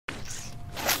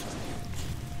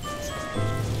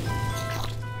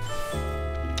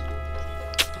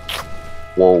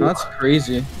Whoa. That's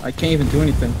crazy. I can't even do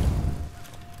anything.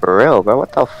 For real, bro.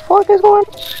 What the fuck is going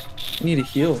on? I need to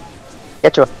heal.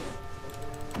 Get your.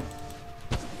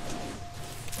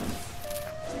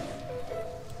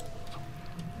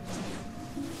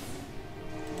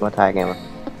 What tag gamer?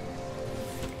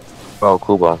 Bro,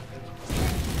 OhKubo.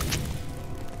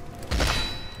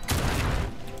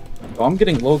 Oh, I'm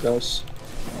getting logos.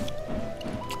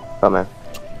 Come in.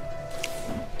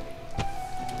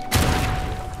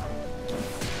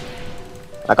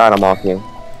 I got him off you.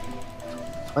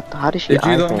 What the? How did she? Did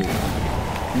you though?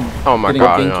 Oh my Getting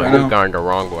god, ganked no, right he's now. going the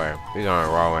wrong way. He's going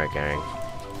the wrong way, gang.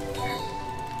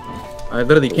 I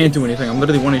literally can't do anything. I'm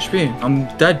literally 1 HP. I'm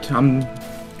dead. I'm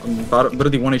about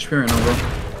literally 1 HP right now, bro.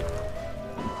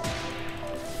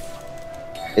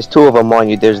 There's two of them on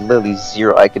you. There's literally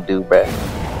zero I could do, bruh.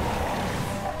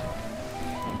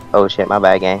 Oh shit, my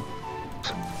bad, gang.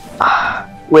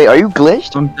 Wait, are you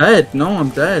glitched? I'm dead. No,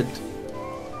 I'm dead.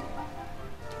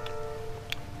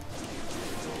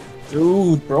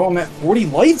 Dude, bro, I'm at 40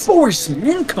 life force,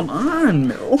 man. Come on,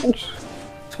 bro.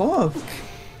 Fuck.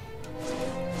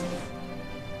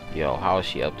 Yo, how is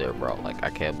she up there, bro? Like, I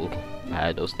can't move. I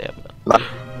had no stamina.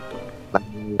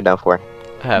 You're done for.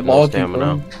 I have no Logging,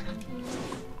 stamina. bro.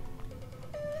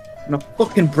 I'm gonna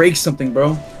fucking break something,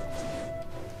 bro.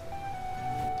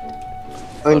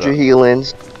 100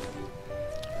 healings.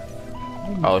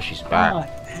 Oh, she's back. God,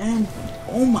 man.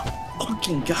 Oh my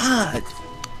fucking god.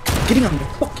 Getting on my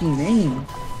fucking name.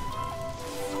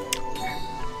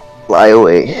 Fly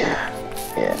away.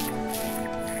 Yeah.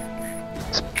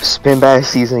 Spin back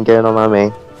season, getting on my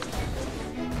main.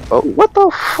 Oh, what the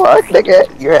fuck,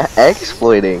 nigga? You're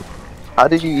exploiting. How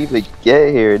did you even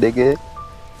get here, nigga?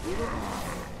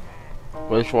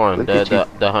 Which one? Look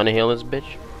at The honey healers,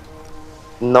 bitch?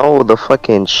 No, the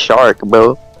fucking shark,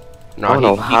 bro. No, I don't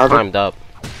know he how climbed up.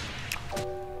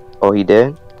 Oh, he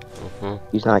did? Mm-hmm.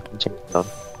 He's not catching though.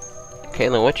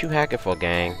 Caitlin, what you hacking for,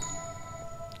 gang?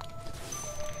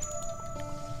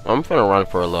 I'm finna run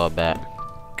for a little bit.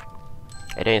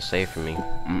 It ain't safe for me.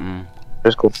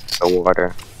 Just go for the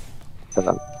water.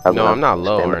 No, I'm not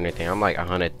low or anything. I'm like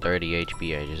 130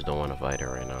 HP. I just don't want to fight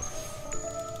her right now.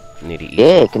 I need to eat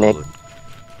Yeah, some connect. food.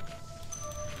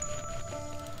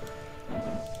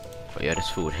 Oh yeah, this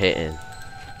food hitting.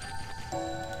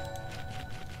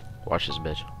 Watch this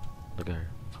bitch. Look at her.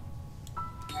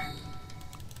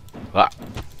 Ah.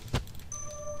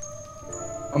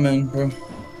 I'm in, bro.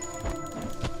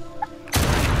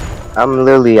 I'm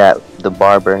literally at the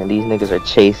barber and these niggas are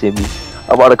chasing me.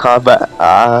 I'm about to combat.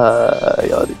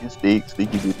 Y'all niggas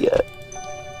sneaky booty at.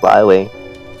 Fly away.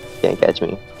 Can't catch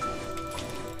me.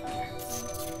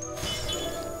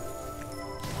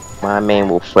 My main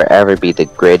will forever be the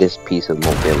greatest piece of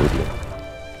mobility.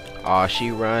 Oh,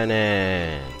 she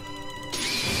running.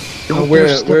 Oh,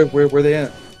 where they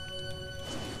at?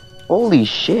 Holy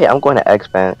shit, I'm going to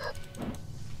X-Pants.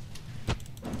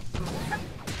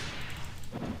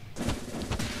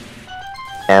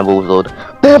 Bamboozled.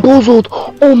 Bamboozled!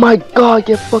 Oh my god,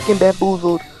 get fucking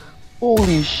bamboozled.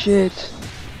 Holy shit.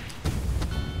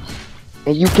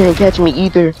 And you can't catch me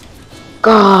either.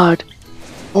 God.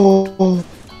 Oh.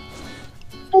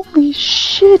 Holy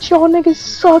shit, y'all niggas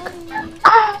suck.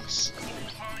 Ass.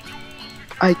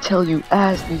 I tell you,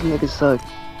 ass, these niggas suck.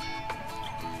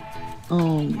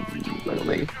 Oh,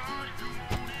 really?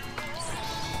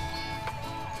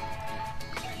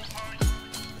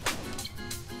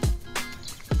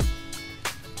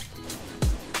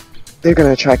 They're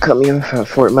gonna try cut me off at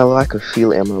Fort Mello. I could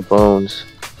feel it in my bones.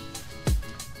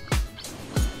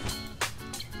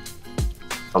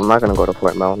 I'm not gonna go to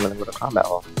Fort Mello. I'm gonna go to Combat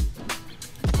Hall.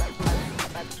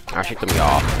 I shook me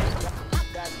off.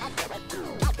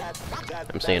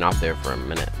 I'm staying off there for a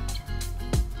minute.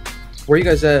 Where you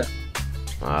guys at?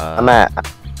 I'm at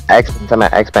X-Pants. I'm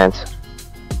at X-Pants.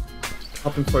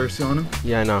 Hopping fire seal on him.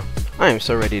 Yeah, I know. I am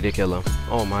so ready to kill him.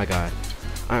 Oh my god.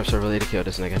 I am so ready to kill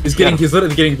this nigga. He's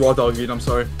literally getting raw dog meat, I'm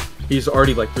sorry. He's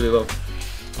already like really low.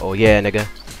 Oh yeah, nigga.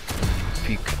 If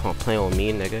you can't play with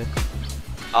me, nigga.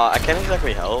 I can't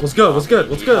exactly help. What's good? What's good?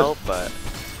 What's good? Help, but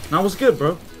Nah, what's good,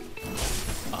 bro?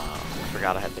 I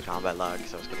forgot I had the combat log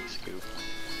because I was getting scooped.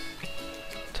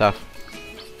 Tough.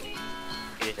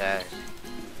 Yeah.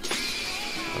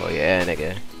 Oh yeah,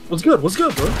 nigga. What's good? What's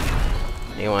good, bro?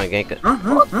 You wanna gank us?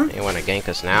 Huh? You wanna gank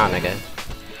us now, nigga?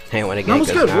 You wanna Nah, gank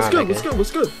what's us good? now, What's good? nigga? What's good?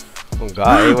 What's good? Oh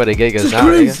god, you wanna gank us This is now,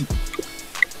 crazy. nigga?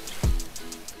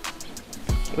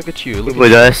 Look at you. Look Wait,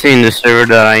 did I stay in the server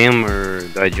that I am, or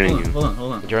did I join you? Hold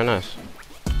on. Join us.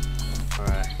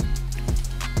 Alright.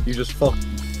 You just fucked.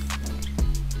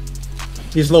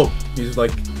 He's low. He's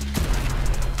like.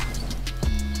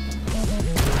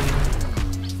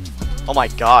 Oh my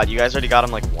god, you guys already got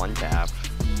him like one tap.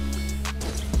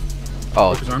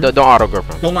 Oh, Focus arm. don't auto grip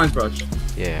him. No lines, brush.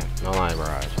 Yeah, no line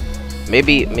barrage.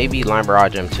 Maybe line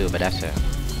barrage him too, but that's it.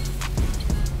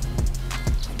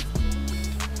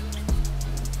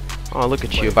 Oh, look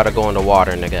at you, about to go in the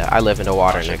water, nigga. I live in the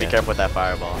water, Oh, shit, nigga. be careful with that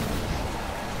fireball.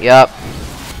 Yup.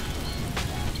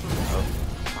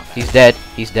 He's dead.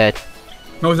 He's dead.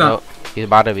 No, he's not. Nope. He's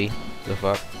about to be. The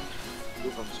fuck?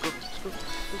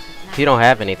 He don't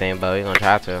have anything, but he's gonna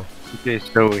try to. Okay,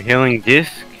 so healing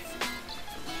disc.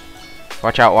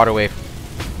 Watch out, water wave.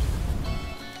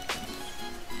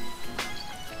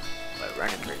 But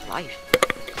running for his life.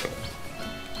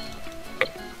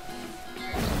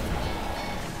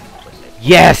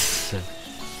 Yes!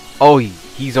 Oh,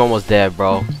 he's almost dead,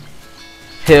 bro.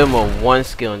 Hit him with one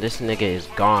skill and this nigga is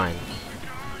gone.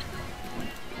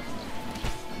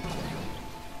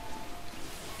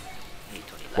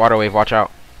 Water wave, watch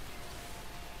out.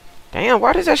 Damn,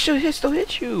 why does that shit still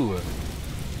hit you?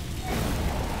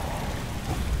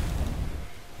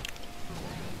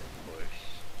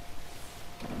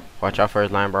 Watch out for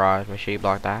his line barrage. Make sure you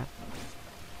block that.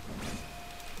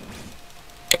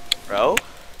 Bro?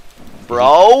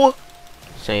 Bro?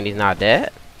 Saying he's not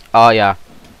dead? Oh, yeah.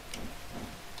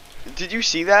 Did you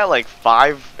see that? Like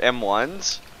 5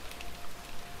 M1s?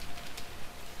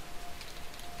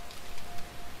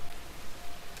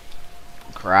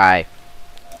 Cry.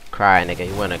 Cry, nigga.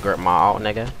 You wanna grip my alt,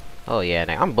 nigga? Oh, yeah,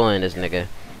 nigga. I'm bullying this nigga.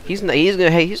 He's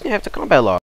gonna have to combat log.